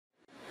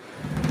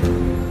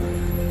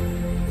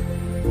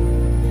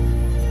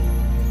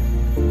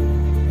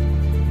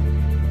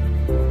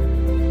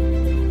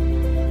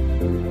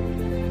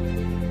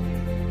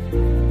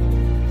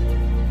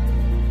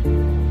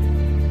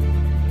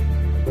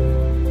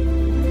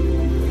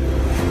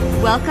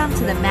Welcome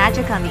to the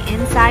Magic on the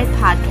Inside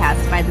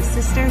podcast by the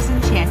Sisters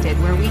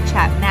Enchanted, where we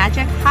chat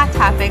magic, hot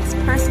topics,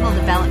 personal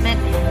development,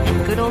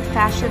 and good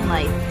old-fashioned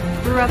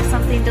life. Brew up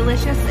something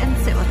delicious and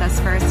sit with us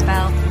for a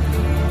spell.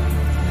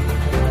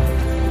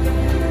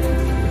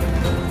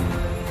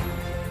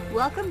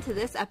 Welcome to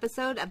this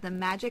episode of the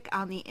Magic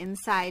on the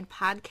Inside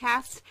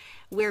podcast,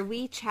 where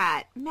we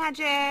chat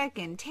magic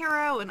and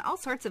tarot and all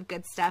sorts of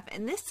good stuff.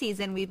 And this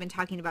season, we've been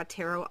talking about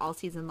tarot all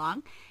season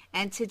long.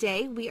 And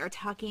today we are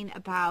talking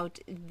about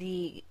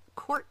the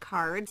court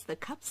cards, the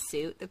cups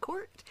suit, the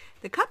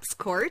cups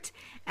court,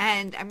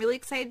 and I'm really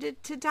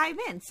excited to dive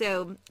in.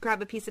 So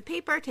grab a piece of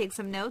paper, take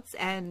some notes,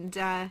 and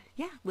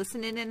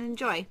listen in and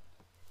enjoy.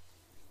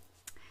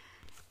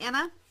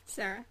 Anna?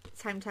 Sarah?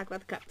 It's time to talk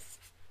about the cups.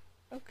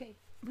 Okay.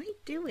 What are you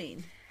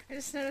doing? I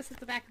just noticed that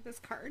the back of this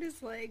card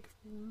is like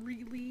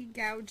really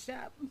gouged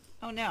up.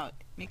 Oh no,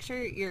 make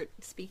sure you're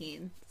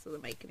speaking so the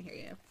mic can hear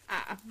you.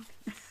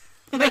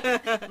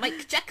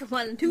 Mic check,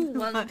 1, 2,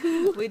 1,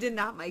 2. We did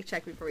not mic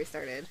check before we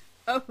started.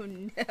 Oh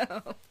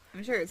no.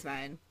 I'm sure it's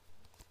fine.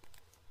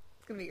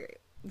 It's gonna be great.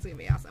 It's gonna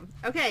be awesome.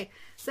 Okay,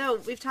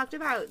 so we've talked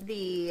about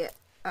the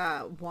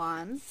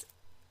Wands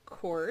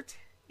court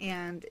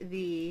and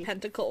the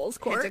Pentacles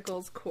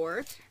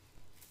court,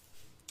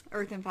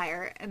 Earth and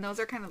Fire, and those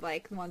are kind of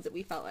like the ones that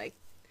we felt like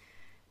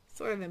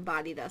sort of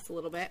embodied us a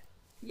little bit.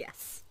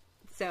 Yes.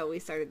 So we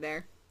started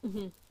there.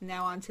 Mm-hmm.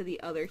 Now on to the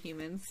other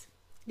humans.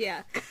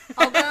 Yeah.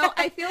 Although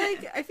I feel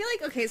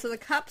like okay, so the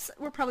cups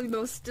were probably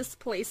most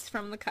displaced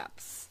from the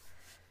cups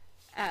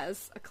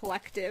as a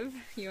collective,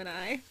 you and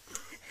I.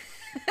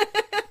 I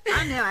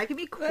don't know, I can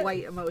be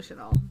quite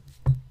emotional.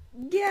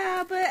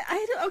 Yeah, but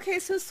okay,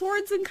 so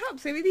swords and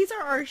cups. Maybe these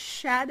are our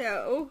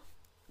shadow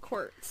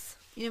courts.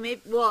 You know,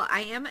 maybe, well,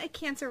 I am a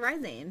Cancer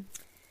rising.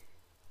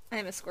 I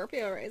am a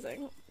Scorpio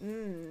rising.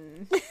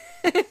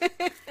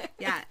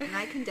 Yeah, and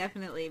I can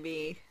definitely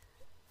be.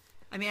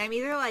 I mean, I'm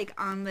either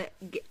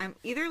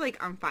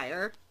like on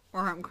fire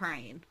or I'm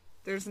crying.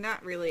 There's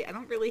not really. I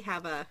don't really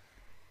have a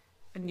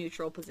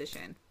neutral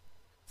position.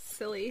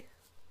 Silly.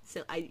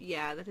 So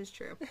yeah, that is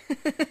true.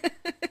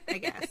 I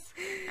guess.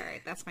 All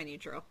right, that's my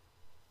neutral.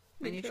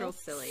 My neutral's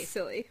silly.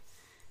 Silly.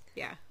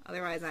 Yeah.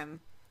 Otherwise,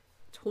 I'm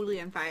totally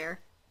on fire,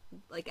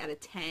 like at a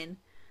 10,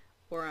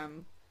 or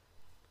I'm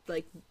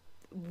like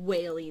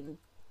wailing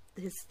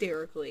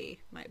hysterically,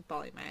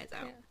 bawling my eyes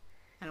out,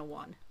 and a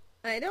 1.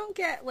 I don't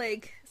get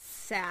like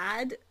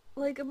sad,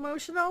 like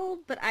emotional,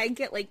 but I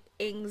get like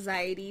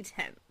anxiety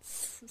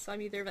tense. So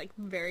I'm either like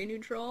very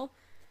neutral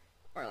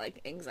or like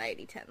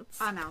anxiety tense.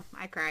 Oh no,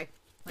 I cry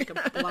like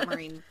a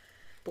blubbering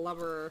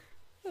blubber.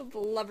 A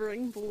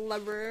blubbering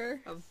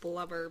blubber. Of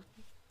blubber.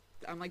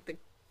 I'm like the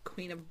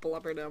queen of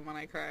blubberdom when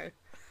I cry.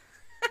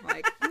 I'm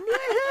like,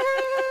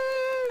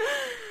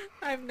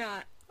 I'm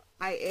not.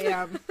 I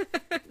am.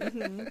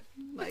 Mm-hmm.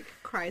 Like,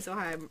 cry so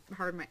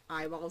hard my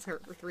eyeballs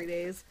hurt for 3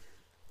 days.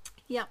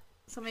 Yep.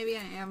 So maybe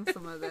I am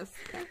some of this.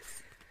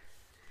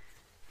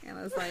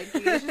 Anna's like,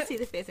 you guys should see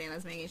the face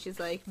Anna's making.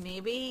 She's like,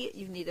 maybe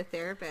you need a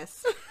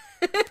therapist.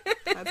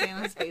 That's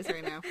Anna's face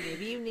right now.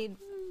 Maybe you need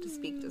to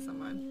speak to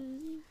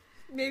someone.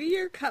 Maybe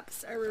your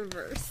cups are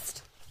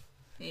reversed.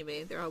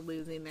 Maybe. They're all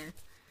losing their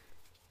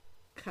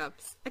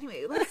cups.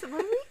 Anyway, listen,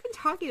 what are we even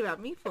talking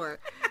about me for?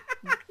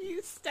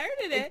 You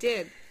started it. I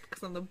did.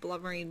 Because I'm the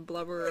blubbering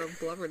blubber of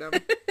blubberdom.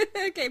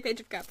 Okay, Page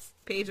of Cups.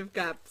 Page of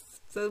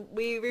Cups. So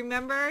we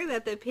remember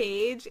that the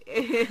page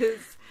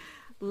is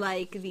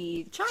like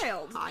the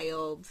child.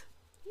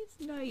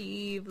 He's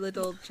naive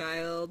little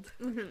child.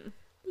 Mm-hmm.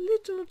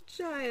 Little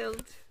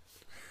child.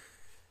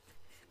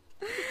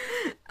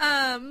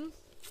 I'm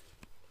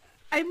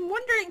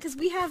wondering, because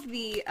we have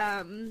the,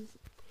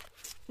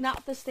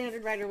 not the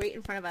standard Rider-Waite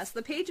in front of us.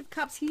 The Page of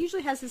Cups, he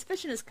usually has his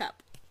fish in his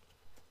cup.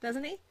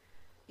 Doesn't he?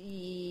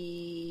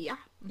 Yeah.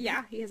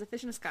 Yeah, he has a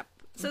fish in his cup.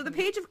 So the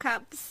Page of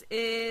Cups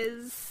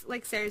is,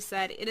 like Sarah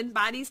said, it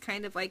embodies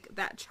kind of like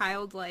that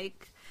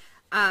childlike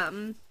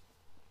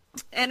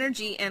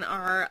energy in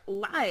our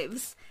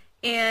lives.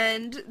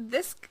 And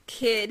this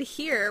kid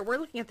here, we're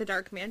looking at the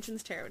Dark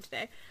Mansions Tarot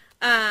today,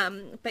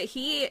 but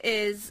he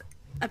is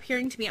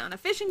appearing to be on a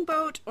fishing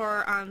boat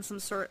or on some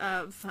sort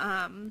of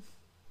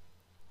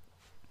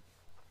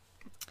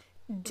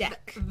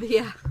deck.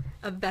 Yeah,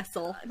 a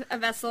vessel. A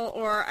vessel,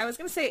 or I was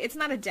going to say it's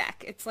not a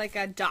deck, it's like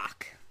a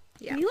dock.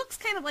 Yeah. He looks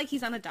kind of like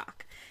he's on a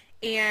dock.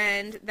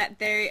 And that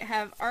they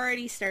have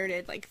already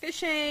started, like,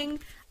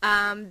 fishing.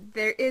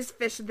 There is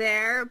fish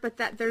there, but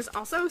that there's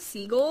also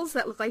seagulls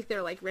that look like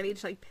they're, like, ready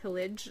to, like,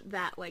 pillage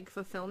that, like,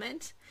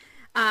 fulfillment.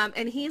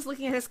 And he's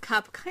looking at his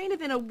cup kind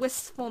of in a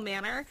wistful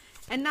manner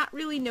and not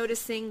really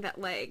noticing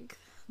that, like,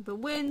 the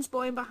wind's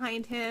blowing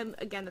behind him.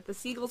 Again, that the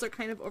seagulls are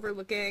kind of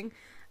overlooking,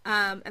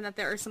 and that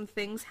there are some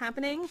things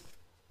happening.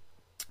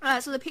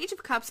 So the Page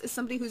of Cups is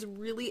somebody who's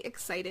really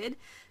excited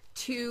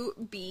to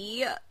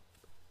be,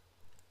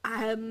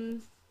 I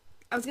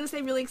was going to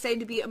say really excited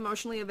to be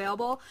emotionally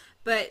available,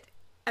 but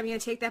I'm going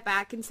to take that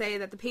back and say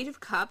that the Page of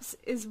Cups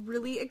is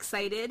really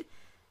excited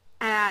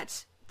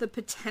at the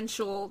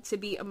potential to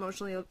be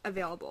emotionally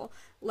available.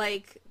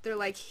 Like, they're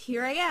like,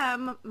 here I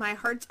am, my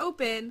heart's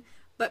open,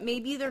 but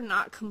maybe they're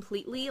not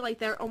completely, like,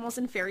 they're almost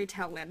in fairy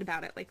tale land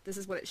about it. Like, this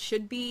is what it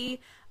should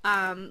be.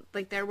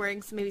 Like, they're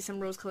wearing maybe some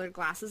rose-colored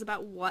glasses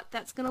about what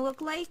that's going to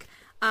look like.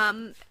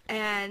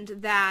 And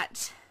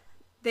that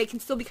they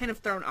can still be kind of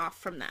thrown off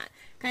from that.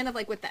 Kind of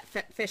like with that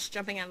fish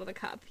jumping out of the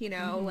cup, you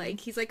know? Mm-hmm. Like,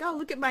 he's like, oh,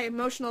 look at my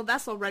emotional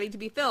vessel ready to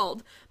be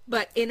filled.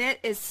 But in it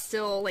is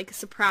still, like, a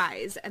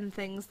surprise and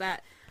things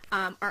that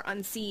are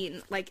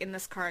unseen. Like, in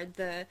this card,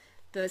 the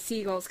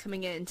seagulls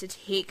coming in to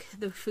take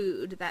the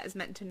food that is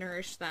meant to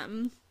nourish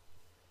them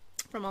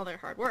from all their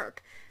hard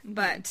work. Mm-hmm.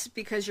 But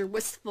because you're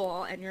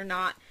wistful and you're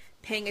not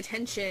paying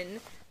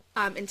attention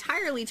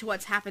entirely to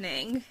what's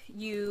happening,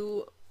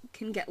 you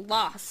can get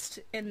lost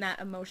in that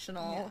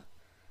emotional... Yeah.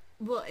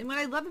 Well, and what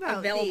I love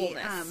about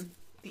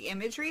the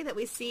imagery that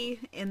we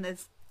see in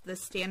the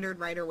standard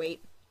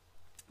Rider-Waite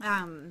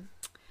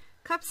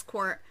cups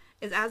court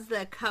is as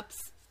the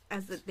cups,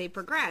 they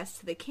progress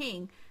to the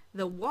king,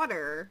 the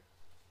water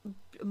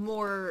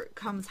more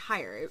comes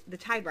higher. The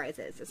tide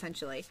rises,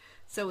 essentially.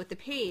 So with the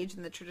page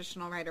in the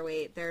traditional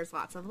Rider-Waite, there's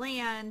lots of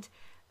land.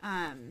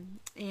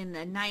 In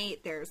the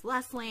knight, there's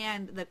less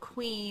land. The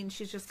queen,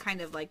 she's just kind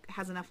of like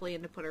has enough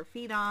land to put her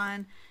feet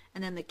on.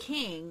 And then the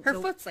king... Her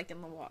foot's like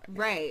in the water.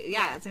 Right,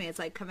 yeah. I mean, it's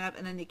like coming up.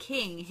 And then the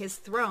king, his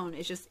throne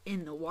is just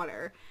in the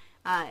water.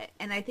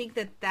 And I think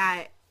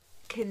that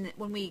can,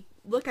 when we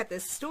look at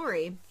this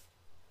story,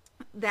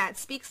 that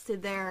speaks to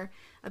their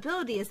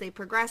ability as they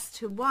progress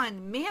to,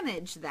 one,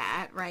 manage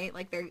that, right?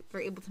 Like,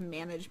 they're able to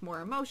manage more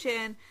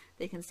emotion.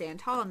 They can stand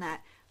tall in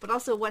that. But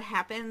also what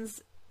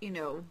happens, you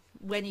know,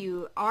 when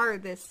you are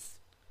this...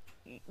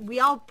 We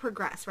all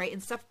progress, right?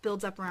 And stuff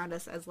builds up around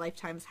us as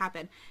lifetimes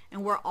happen.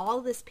 And we're all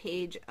this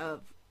page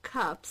of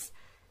cups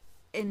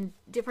in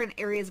different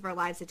areas of our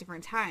lives at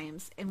different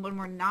times. And when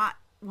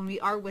we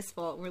are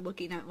wistful and we're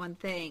looking at one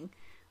thing,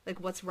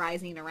 like what's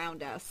rising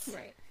around us.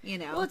 Right. You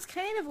know? Well, it's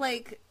kind of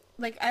like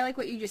I like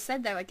what you just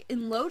said there. Like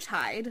in low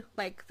tide,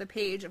 like the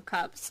page of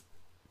cups,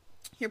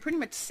 you're pretty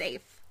much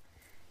safe.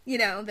 You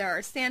know, there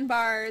are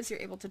sandbars, you're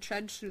able to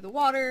trudge through the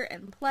water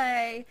and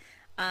play.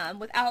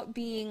 Without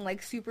being,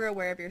 like, super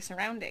aware of your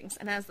surroundings.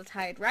 And as the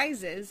tide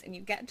rises and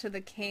you get to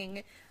the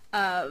king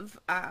of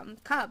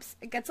cups,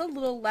 it gets a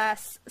little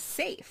less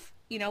safe,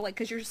 you know, like,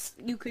 because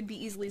you could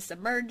be easily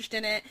submerged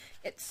in it.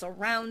 It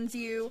surrounds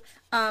you.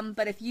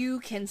 But if you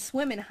can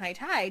swim in high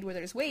tide where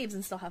there's waves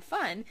and still have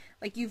fun,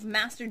 like, you've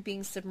mastered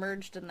being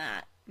submerged in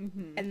that.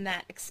 Mm-hmm. And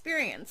that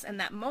experience and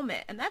that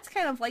moment. And that's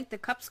kind of like the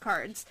cups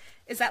cards,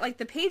 is that, like,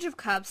 the page of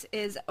cups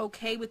is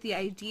okay with the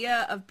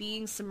idea of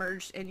being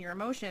submerged in your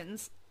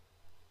emotions.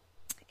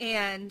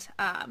 And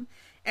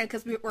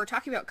because we're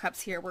talking about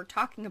cups here, we're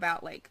talking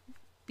about, like,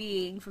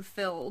 being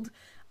fulfilled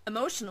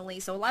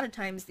emotionally. So a lot of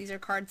times these are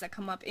cards that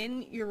come up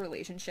in your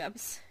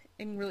relationships,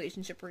 in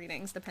relationship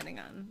readings, depending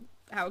on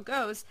how it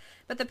goes.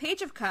 But the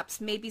Page of Cups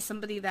may be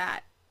somebody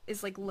that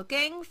is, like,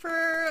 looking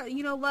for,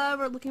 you know, love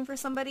or looking for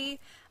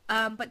somebody,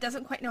 but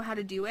doesn't quite know how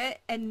to do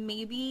it. And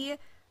maybe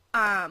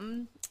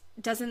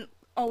doesn't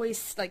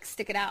always, like,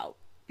 stick it out.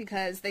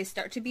 Because they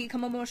start to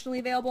become emotionally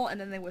available and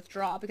then they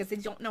withdraw because they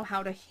don't know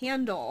how to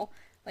handle,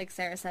 like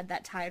Sarah said,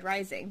 that tide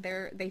rising.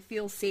 They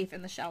feel safe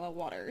in the shallow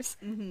waters,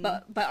 mm-hmm.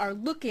 but are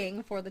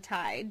looking for the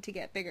tide to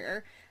get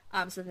bigger,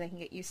 so that they can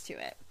get used to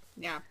it.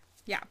 Yeah,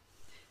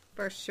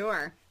 for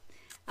sure.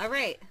 All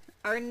right,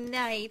 our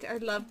knight, our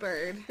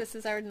lovebird. This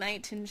is our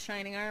knight in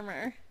shining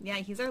armor. Yeah,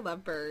 he's our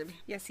lovebird.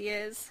 Yes, he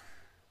is.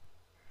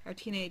 Our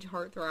teenage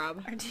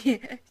heartthrob.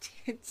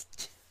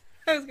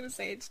 I was going to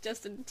say it's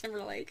Justin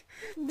Timberlake.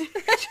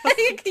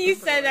 You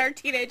said our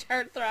teenage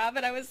heartthrob,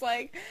 and I was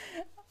like,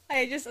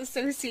 I just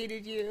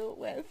associated you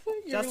with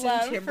your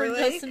love for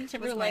Justin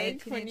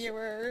Timberlake when you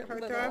were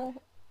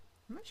little.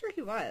 I'm not sure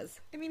he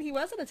was. I mean, he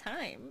was at a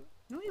time.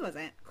 No, he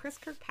wasn't. Chris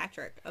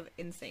Kirkpatrick of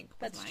NSYNC.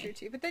 That's true,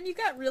 too. But then you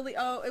got really,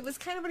 it was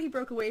kind of when he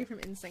broke away from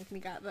NSYNC and he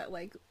got that,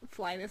 like,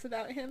 flyness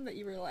about him that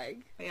you were like...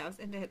 Oh, yeah, I was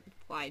into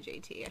Fly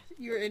JT.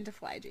 You were into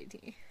Fly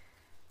JT.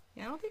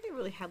 Yeah, I don't think I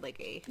really had, like,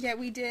 a... Yeah,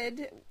 we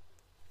did...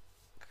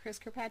 Chris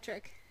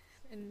Kirkpatrick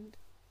and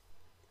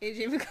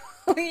AJ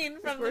McLean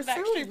from the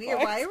Backstreet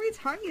Boys. Why are we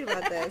talking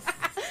about this?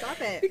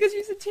 Stop it. Because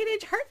he's a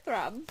teenage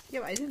heartthrob.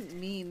 Yeah, but I didn't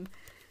mean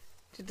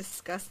to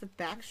discuss the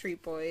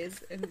Backstreet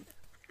Boys. And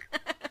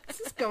this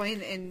is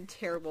going in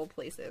terrible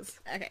places.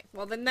 Okay,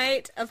 well, the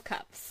Knight of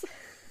Cups.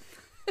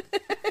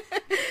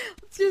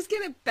 Let's just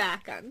get it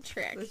back on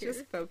track. Let's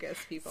just focus,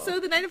 people.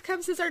 So the Knight of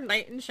Cups is our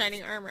knight in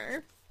shining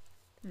armor.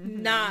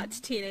 Mm-hmm. Not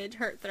teenage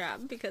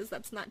heartthrob, because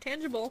that's not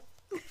tangible.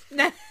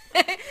 Knight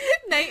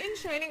in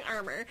shining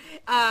armor.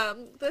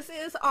 This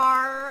is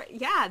our,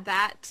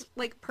 that,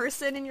 like,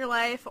 person in your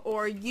life,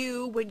 or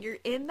you, when you're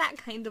in that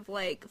kind of,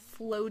 like,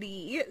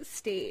 floaty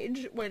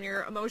stage, when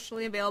you're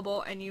emotionally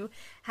available and you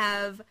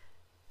have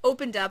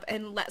opened up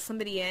and let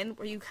somebody in,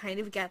 where you kind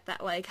of get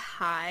that, like,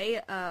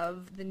 high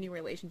of the new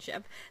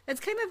relationship. That's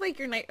kind of like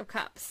your Knight of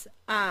Cups.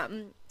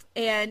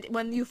 And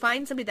when you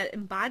find somebody that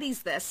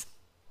embodies this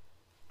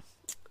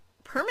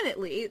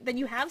permanently, then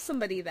you have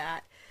somebody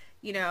that,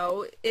 you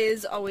know,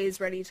 is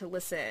always ready to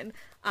listen,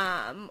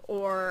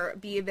 or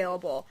be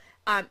available,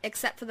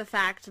 except for the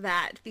fact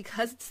that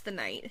because it's the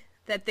night,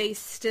 that they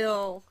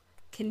still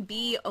can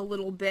be a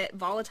little bit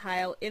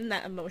volatile in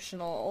that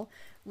emotional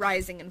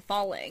rising and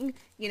falling,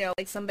 you know,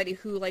 like somebody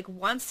who like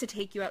wants to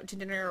take you out to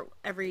dinner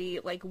every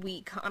like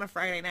week on a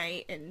Friday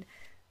night and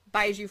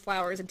buys you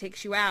flowers and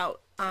takes you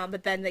out,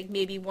 but then like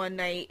maybe one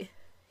night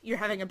you're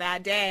having a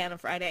bad day on a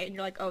Friday and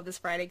you're like, oh, this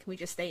Friday can we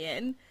just stay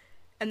in,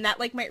 and that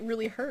like might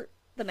really hurt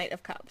the Knight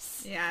of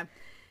Cups,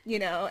 you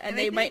know, and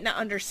they might not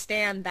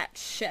understand that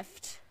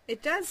shift.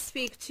 It does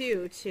speak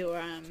too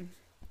to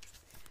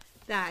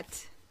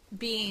that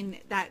being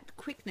that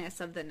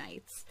quickness of the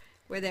knights,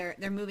 where they're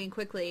moving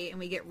quickly and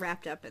we get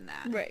wrapped up in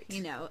that. Right.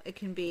 You know, it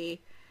can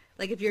be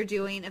like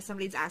if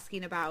somebody's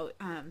asking about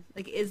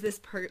like, is this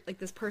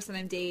this person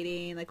I'm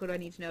dating, like what do I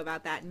need to know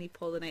about that, and we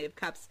pull the Knight of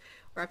Cups,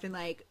 we're often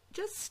like,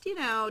 just, you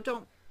know,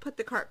 don't put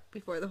the cart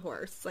before the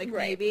horse, like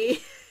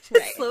maybe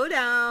just slow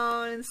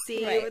down and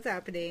see what's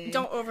happening.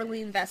 Don't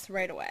overly invest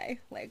right away,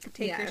 like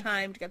take your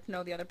time to get to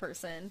know the other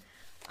person,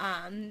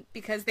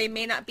 because they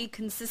may not be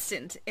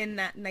consistent in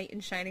that knight in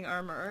shining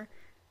armor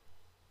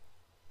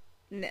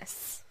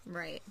ness.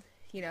 Right.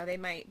 You know, they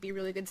might be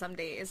really good some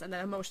days and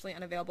then emotionally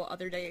unavailable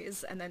other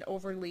days and then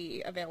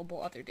overly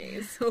available other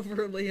days.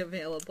 Overly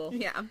available.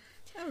 Yeah.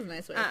 That was a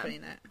nice way of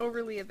putting that.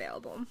 Overly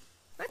available.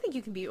 I think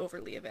you can be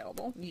overly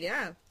available.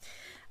 Yeah.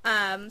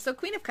 So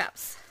Queen of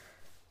Cups.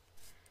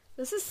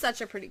 This is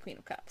such a pretty Queen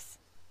of Cups.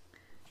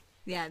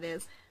 Yeah, it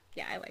is.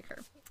 Yeah, I like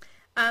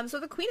her. So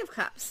the Queen of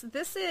Cups.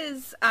 This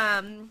is,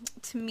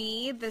 to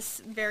me,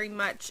 this very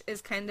much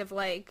is kind of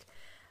like,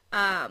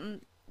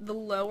 the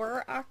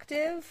lower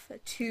octave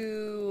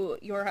to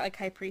your like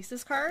High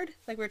Priestess card,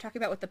 like we were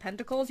talking about with the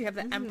Pentacles. You have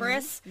the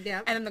Empress,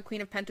 and then the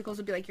Queen of Pentacles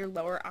would be like your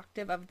lower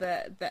octave of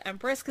the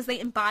Empress, because they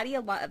embody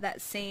a lot of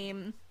that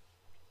same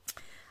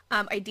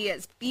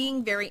ideas.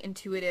 Being very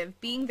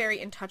intuitive, being very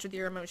in touch with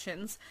your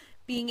emotions,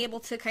 being able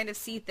to kind of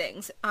see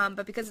things.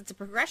 But because it's a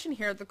progression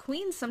here, the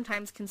Queen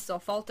sometimes can still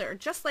falter,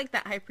 just like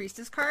that High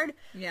Priestess card,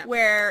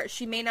 where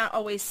she may not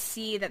always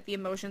see that the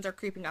emotions are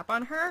creeping up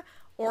on her,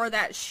 or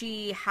that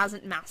she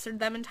hasn't mastered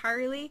them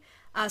entirely,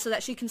 so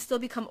that she can still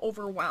become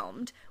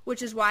overwhelmed,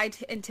 which is why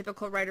in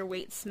typical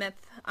Rider-Waite-Smith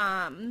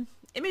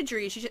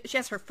imagery, she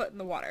has her foot in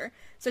the water.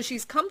 So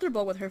she's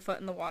comfortable with her foot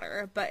in the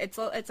water, but it's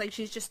like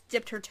she's just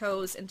dipped her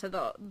toes into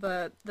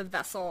the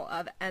vessel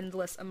of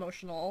endless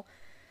emotionalness.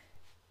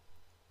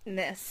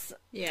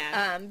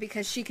 Yeah.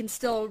 Because she can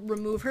still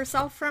remove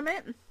herself from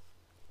it.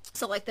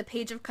 So like the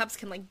Page of Cups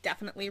can like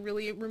definitely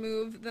really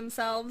remove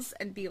themselves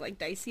and be like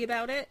dicey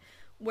about it,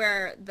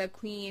 where the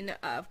Queen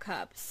of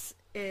Cups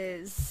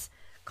is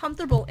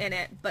comfortable in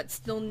it, but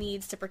still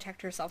needs to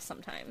protect herself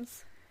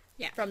sometimes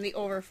from the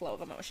overflow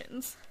of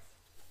emotions.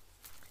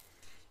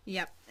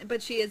 Yep.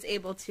 But she is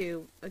able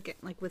to, again,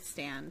 like,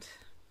 withstand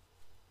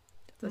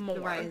the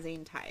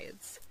rising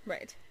tides.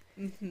 Right.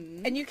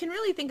 Mm-hmm. And you can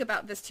really think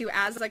about this, too,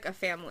 as, like, a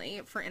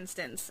family, for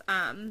instance.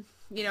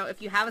 You know,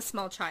 if you have a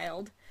small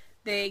child,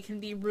 they can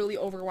be really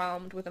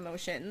overwhelmed with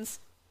emotions,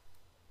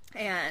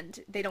 and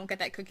they don't get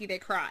that cookie, they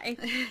cry.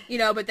 You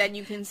know, but then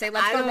you can say,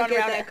 let's go run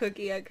around that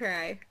cookie, I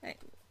cry.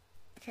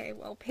 Okay,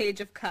 well,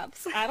 Page of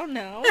Cups. I don't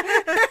know.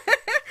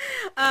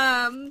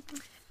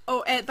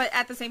 But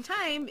at the same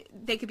time,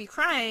 they could be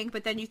crying,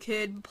 but then you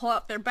could pull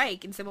out their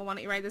bike and say, well, why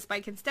don't you ride this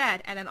bike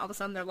instead? And then all of a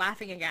sudden they're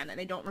laughing again, and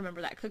they don't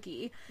remember that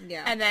cookie.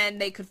 Yeah. And then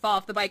they could fall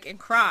off the bike and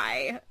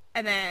cry,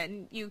 and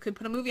then you could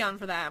put a movie on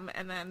for them,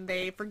 and then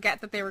they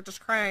forget that they were just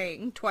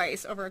crying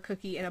twice over a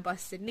cookie and a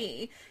busted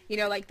knee. You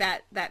know, like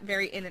that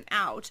very in and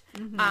out.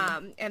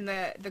 Mm-hmm. And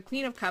the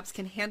Queen of Cups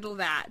can handle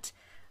that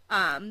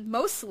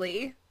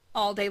mostly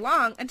all day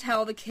long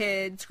until the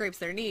kid scrapes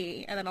their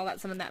knee, and then all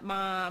that sudden that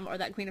mom or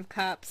that Queen of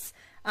Cups,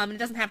 it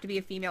doesn't have to be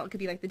a female, it could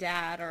be like the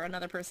dad or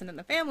another person in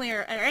the family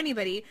or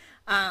anybody,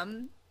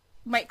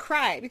 might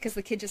cry because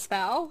the kid just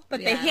fell,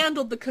 but they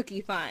handled the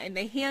cookie fine.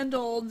 They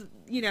handled,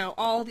 you know,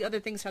 all the other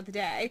things throughout the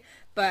day,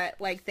 but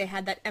like they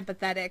had that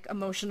empathetic,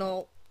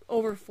 emotional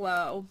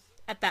overflow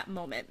at that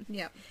moment.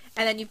 Yeah.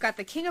 And then you've got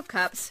the King of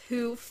Cups,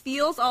 who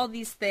feels all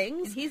these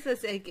things. And he's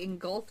just like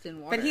engulfed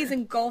in water. But he's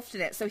engulfed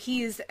in it. So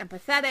he's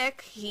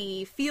empathetic.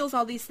 He feels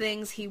all these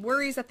things. He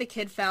worries that the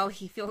kid fell.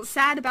 He feels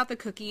sad about the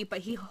cookie, but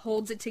he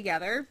holds it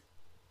together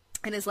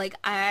and is like,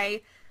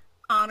 I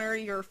honor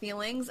your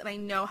feelings and I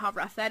know how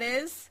rough that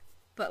is,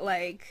 but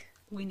like,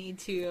 we need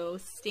to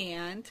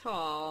stand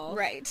tall.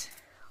 Right.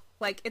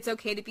 Like, it's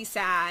okay to be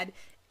sad.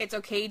 It's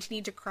okay to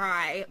need to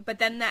cry, but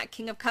then that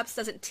King of Cups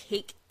doesn't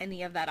take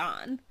any of that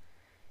on.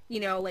 You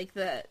know, like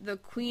the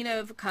Queen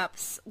of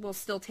Cups will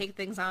still take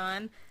things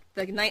on,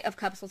 the Knight of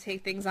Cups will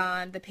take things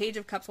on, the Page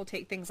of Cups will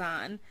take things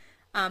on,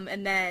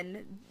 and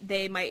then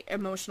they might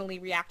emotionally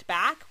react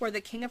back, where the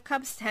King of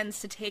Cups tends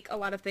to take a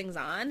lot of things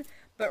on,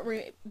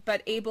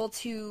 but able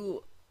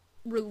to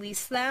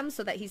release them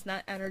so that he's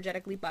not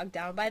energetically bogged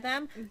down by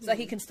them, so that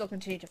he can still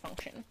continue to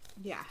function.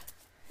 Yeah.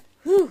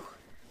 Whew.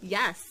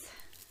 Yes.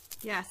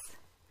 Yes.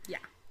 Yeah.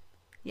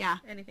 Yeah.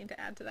 Anything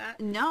to add to that?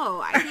 No,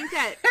 I think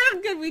that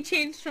Good, we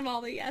changed from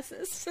all the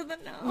yeses to the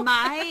no.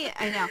 Like,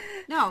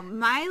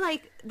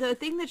 the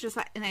thing that just,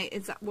 and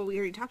it's what we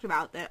already talked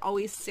about, that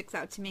always sticks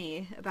out to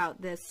me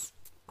about this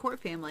Court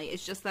family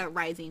is just that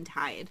rising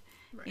tide,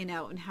 right. You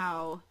know, and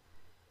how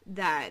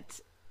that,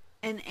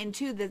 and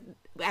too,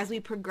 as we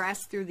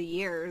progress through the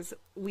years,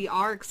 we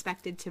are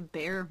expected to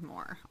bear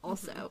more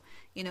also. Mm-hmm.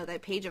 You know,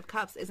 that Page of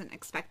Cups isn't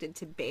expected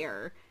to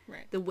bear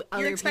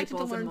other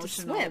people's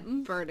emotional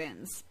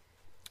burdens.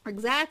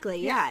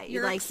 Exactly, yeah.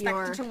 You're like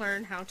expected to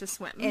learn how to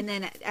swim. And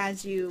then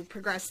as you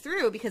progress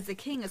through, because the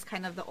king is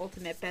kind of the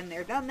ultimate been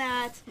there, done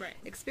that, right.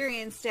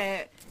 Experienced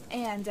it,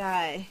 and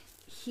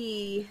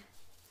he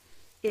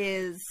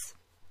is,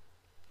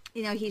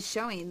 you know, he's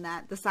showing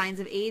that the signs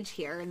of age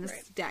here in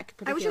this deck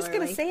particularly. I was just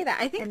going to say that.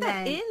 I think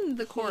that in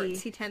the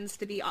courts, he tends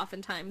to be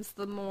oftentimes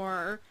the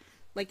more,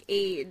 like,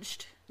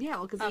 aged. Yeah,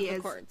 well, because he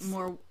is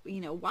more,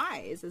 you know,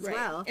 wise as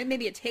well. And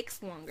maybe it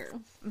takes longer.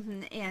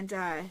 Mm-hmm.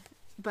 And,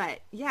 but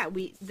yeah,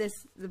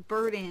 the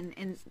burden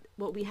and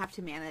what we have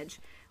to manage,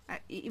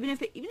 even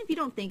if you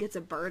don't think it's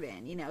a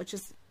burden, you know, it's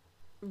just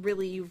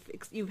really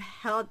you've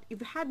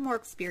had more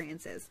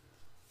experiences,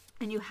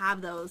 and you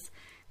have those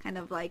kind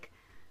of like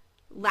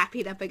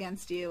lapping up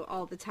against you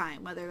all the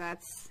time, whether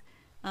that's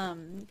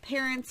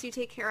parents you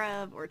take care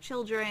of, or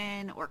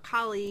children, or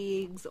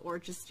colleagues, or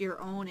just your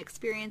own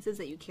experiences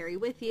that you carry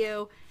with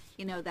you.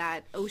 You know,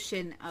 that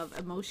ocean of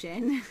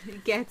emotion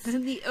gets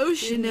the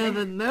ocean of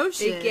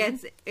emotion.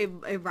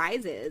 It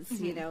rises.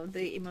 Mm-hmm. You know,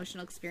 the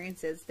emotional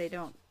experiences, they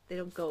don't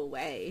go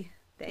away.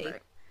 They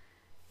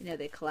you know,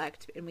 they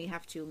collect, and we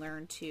have to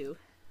learn to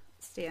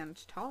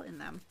stand tall in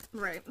them.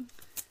 Right.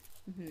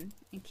 Mm-hmm.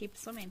 And keep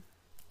swimming.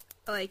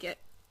 I like it.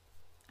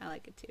 I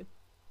like it too.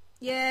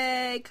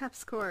 Yay,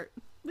 Cups Court.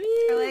 Woo!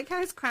 I like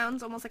how his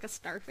crown's almost like a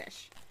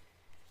starfish.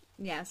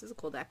 Yeah, this is a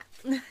cool deck.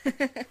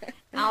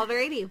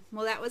 Alrighty.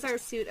 Well, that was our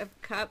suit of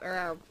cup, or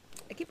our,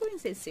 I keep wanting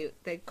to say suit.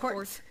 The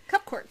courts.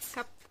 Cup courts.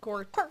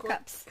 Court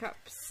cups.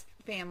 Cups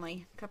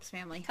family. Cups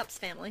family. Cups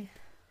family.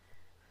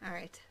 All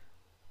right.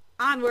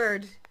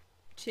 Onward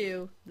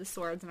to the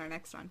swords in our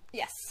next one.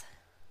 Yes.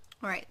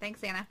 All right.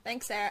 Thanks, Anna.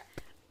 Thanks, Sarah.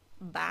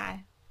 Bye.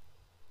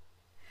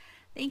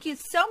 Thank you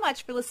so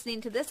much for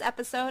listening to this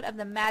episode of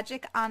the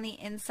Magic on the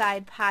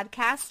Inside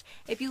podcast.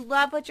 If you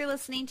love what you're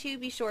listening to,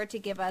 be sure to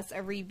give us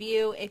a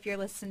review if you're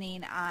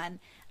listening on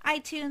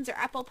iTunes or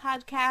Apple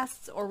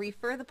Podcasts, or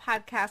refer the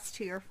podcast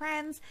to your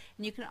friends.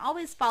 And you can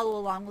always follow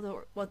along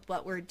with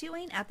what we're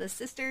doing at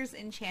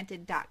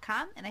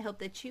thesistersenchanted.com. And I hope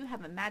that you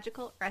have a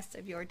magical rest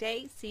of your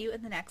day. See you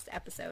in the next episode.